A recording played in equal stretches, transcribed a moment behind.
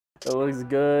It looks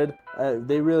good.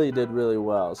 They really did really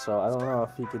well. So I don't know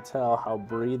if you could tell how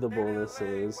breathable this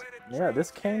is. Yeah, this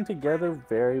came together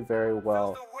very, very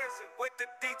well.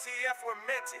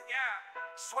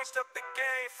 Switched up the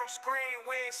game from screen,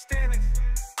 we ain't standing.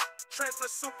 Transfer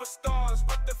superstars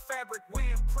with the fabric, we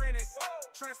imprinted.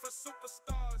 Transfer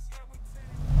superstars, yeah,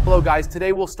 we Hello guys,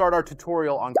 today we'll start our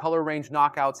tutorial on color range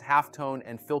knockouts, halftone,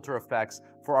 and filter effects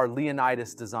for our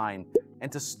Leonidas design.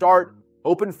 And to start,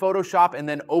 open Photoshop and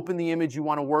then open the image you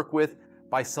want to work with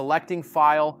by selecting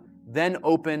File, then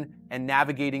Open, and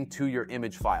navigating to your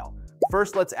image file.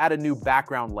 First, let's add a new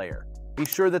background layer. Be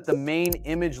sure that the main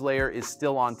image layer is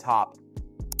still on top.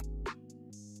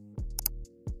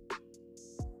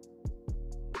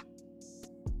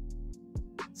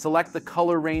 Select the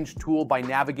Color Range tool by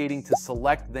navigating to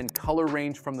Select, then Color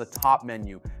Range from the top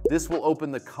menu. This will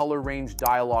open the Color Range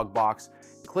dialog box.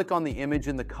 Click on the image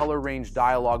in the Color Range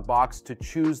dialog box to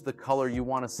choose the color you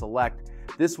want to select.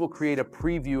 This will create a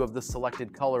preview of the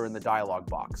selected color in the dialog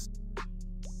box.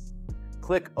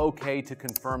 Click OK to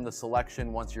confirm the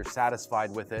selection once you're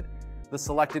satisfied with it. The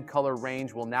selected color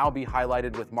range will now be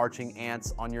highlighted with marching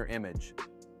ants on your image.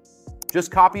 Just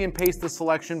copy and paste the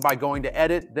selection by going to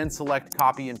Edit, then select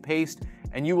Copy and Paste,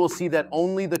 and you will see that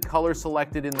only the color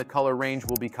selected in the color range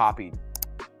will be copied.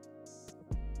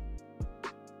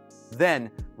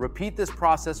 Then, repeat this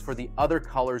process for the other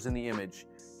colors in the image.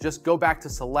 Just go back to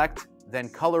Select, then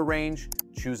Color Range,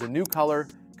 choose a new color,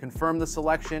 confirm the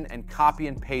selection, and copy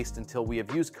and paste until we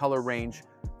have used Color Range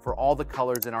for all the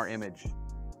colors in our image.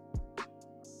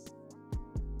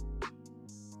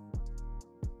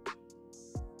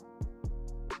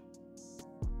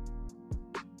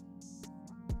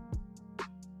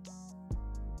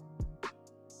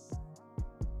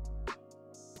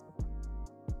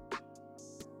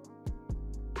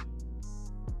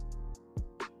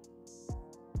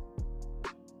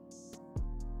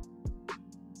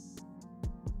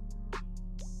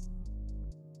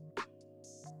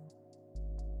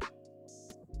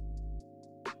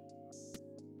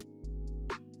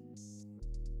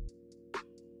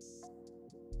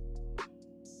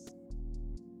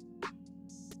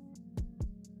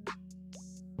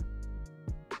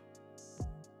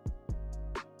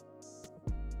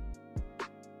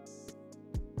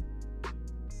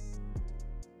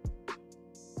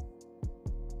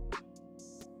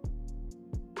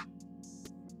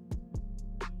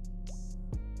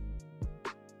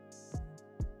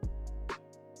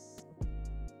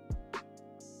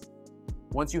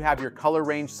 Once you have your color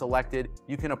range selected,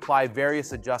 you can apply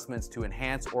various adjustments to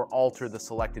enhance or alter the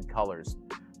selected colors.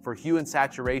 For hue and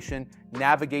saturation,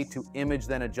 navigate to Image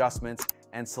then Adjustments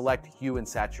and select Hue and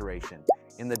Saturation.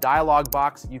 In the dialog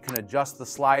box, you can adjust the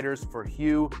sliders for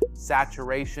hue,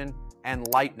 saturation, and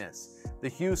lightness. The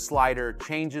hue slider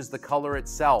changes the color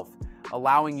itself,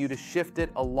 allowing you to shift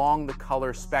it along the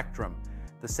color spectrum.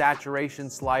 The saturation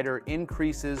slider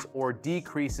increases or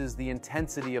decreases the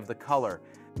intensity of the color,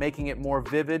 making it more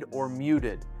vivid or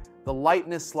muted. The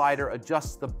lightness slider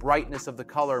adjusts the brightness of the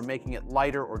color, making it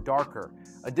lighter or darker.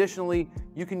 Additionally,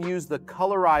 you can use the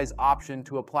Colorize option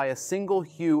to apply a single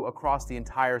hue across the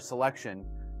entire selection,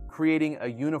 creating a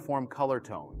uniform color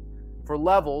tone. For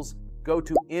levels, go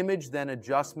to Image then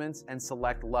Adjustments and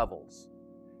select Levels.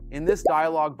 In this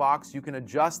dialog box, you can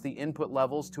adjust the input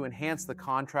levels to enhance the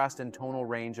contrast and tonal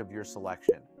range of your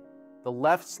selection. The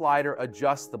left slider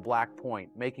adjusts the black point,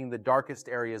 making the darkest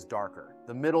areas darker.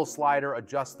 The middle slider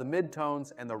adjusts the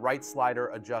midtones, and the right slider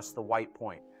adjusts the white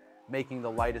point, making the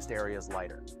lightest areas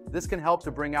lighter. This can help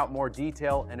to bring out more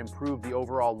detail and improve the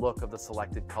overall look of the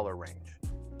selected color range.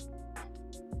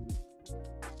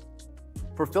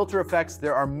 For filter effects,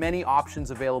 there are many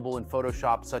options available in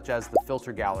Photoshop, such as the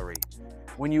filter gallery.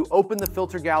 When you open the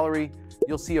filter gallery,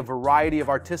 you'll see a variety of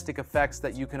artistic effects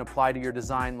that you can apply to your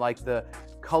design, like the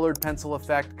colored pencil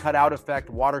effect, cutout effect,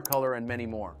 watercolor, and many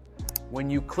more. When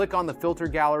you click on the filter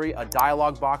gallery, a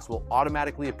dialog box will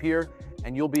automatically appear,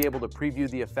 and you'll be able to preview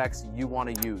the effects you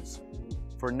want to use.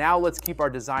 For now, let's keep our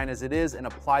design as it is and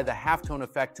apply the halftone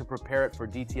effect to prepare it for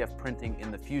DTF printing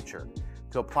in the future.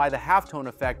 To apply the halftone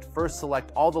effect, first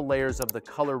select all the layers of the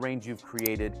color range you've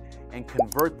created and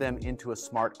convert them into a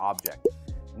smart object.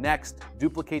 Next,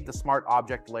 duplicate the smart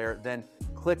object layer, then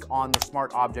click on the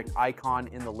smart object icon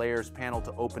in the layers panel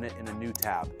to open it in a new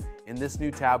tab. In this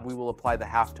new tab, we will apply the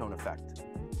halftone effect.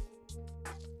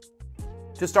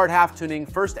 To start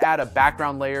halftoning, first add a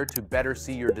background layer to better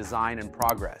see your design and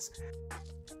progress.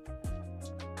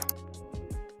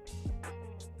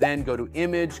 Then go to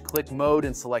Image, click Mode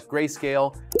and select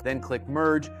Grayscale, then click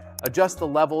Merge. Adjust the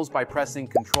levels by pressing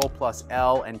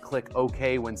Ctrl+L and click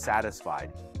OK when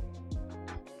satisfied.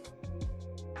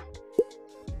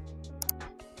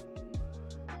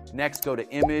 Next, go to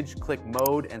Image, click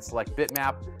Mode, and select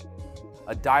Bitmap.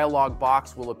 A dialog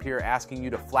box will appear asking you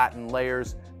to flatten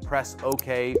layers. Press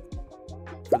OK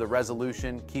for the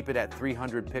resolution, keep it at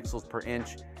 300 pixels per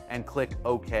inch, and click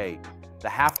OK. The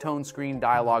halftone screen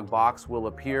dialog box will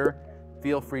appear.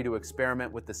 Feel free to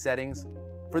experiment with the settings.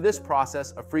 For this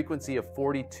process, a frequency of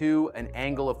 42, an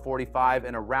angle of 45,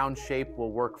 and a round shape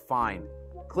will work fine.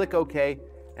 Click OK,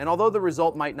 and although the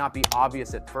result might not be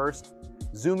obvious at first,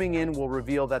 zooming in will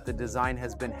reveal that the design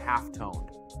has been half-toned.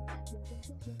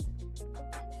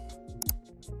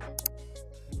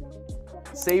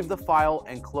 Save the file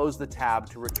and close the tab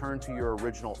to return to your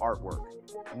original artwork.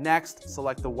 Next,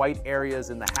 select the white areas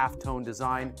in the halftone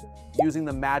design using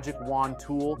the magic wand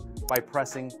tool by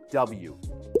pressing W.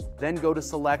 Then go to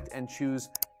Select and choose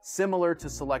Similar to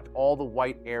select all the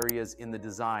white areas in the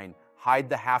design. Hide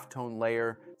the halftone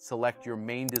layer, select your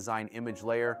main design image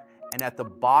layer, and at the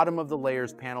bottom of the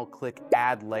Layers panel, click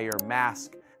Add Layer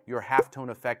Mask. Your halftone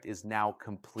effect is now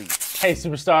complete. Hey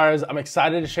superstars, I'm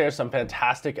excited to share some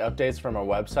fantastic updates from our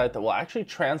website that will actually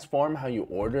transform how you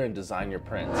order and design your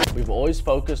prints. We've always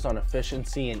focused on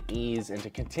efficiency and ease, and to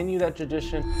continue that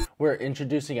tradition, we're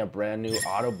introducing a brand new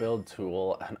auto build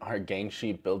tool on our Gang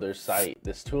Sheet Builder site.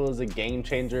 This tool is a game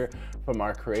changer from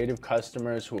our creative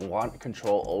customers who want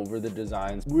control over the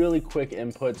designs, really quick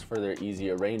inputs for their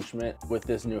easy arrangement. With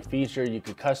this new feature, you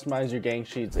can customize your gang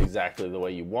sheets exactly the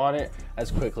way you want it, as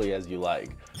quickly as you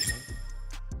like.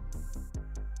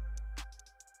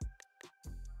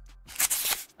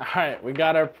 All right, we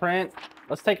got our print.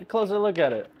 Let's take a closer look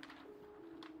at it.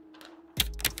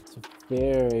 It's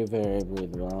very, very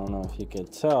breathable. I don't know if you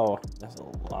could tell. There's a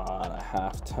lot of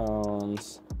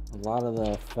halftones, a lot of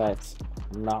the effects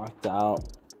knocked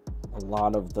out, a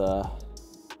lot of the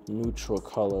neutral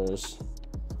colors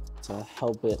to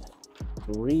help it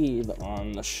breathe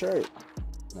on the shirt.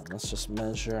 Now let's just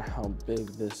measure how big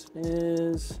this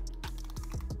is.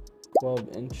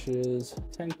 12 inches,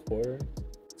 10/4.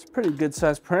 Pretty good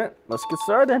size print. Let's get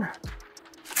started.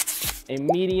 A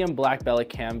medium black velvet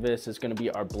canvas is going to be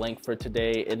our blank for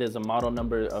today. It is a model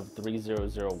number of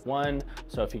 3001.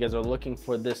 So if you guys are looking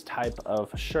for this type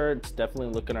of shirts,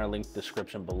 definitely look in our link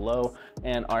description below.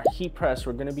 And our heat press,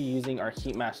 we're going to be using our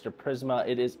Heatmaster Prisma.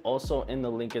 It is also in the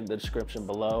link in the description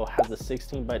below. Has a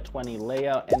 16x20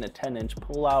 layout and a 10-inch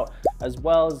pullout, as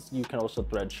well as you can also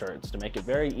thread shirts to make it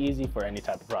very easy for any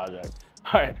type of project.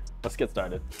 All right, let's get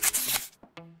started.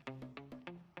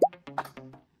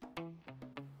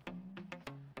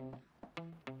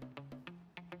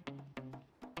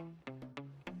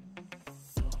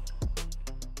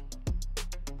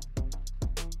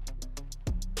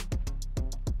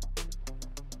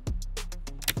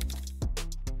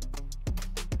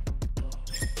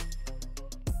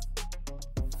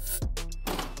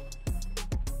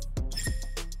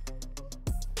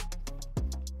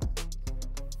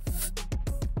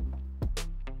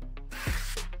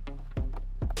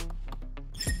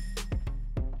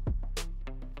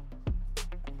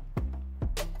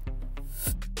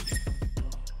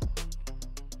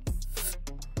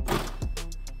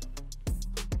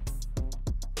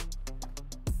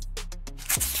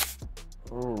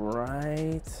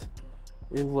 Right,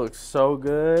 it looks so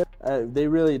good. They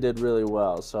really did really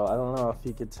well, so I don't know if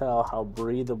you could tell how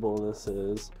breathable this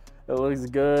is. It looks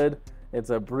good. It's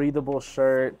a breathable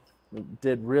shirt. It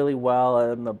did really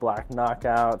well in the black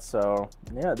knockout, so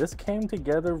yeah, this came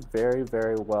together very,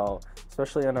 very well,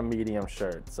 especially on a medium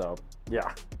shirt. So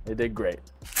yeah, it did great.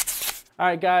 All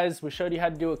right guys, we showed you how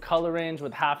to do a color range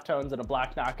with halftones and a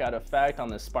black knockout effect on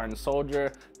this Spartan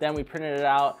soldier. Then we printed it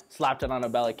out, slapped it on a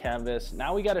velvet canvas.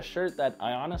 Now we got a shirt that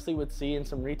I honestly would see in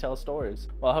some retail stores.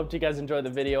 Well, I hope you guys enjoyed the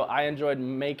video. I enjoyed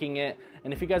making it.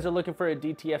 And if you guys are looking for a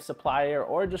DTF supplier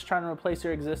or just trying to replace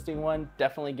your existing one,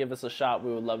 definitely give us a shot.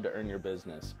 We would love to earn your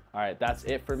business. All right, that's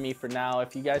it for me for now.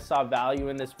 If you guys saw value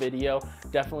in this video,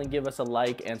 definitely give us a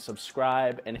like and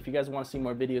subscribe. And if you guys want to see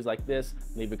more videos like this,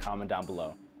 leave a comment down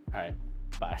below. All right.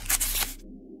 Bye.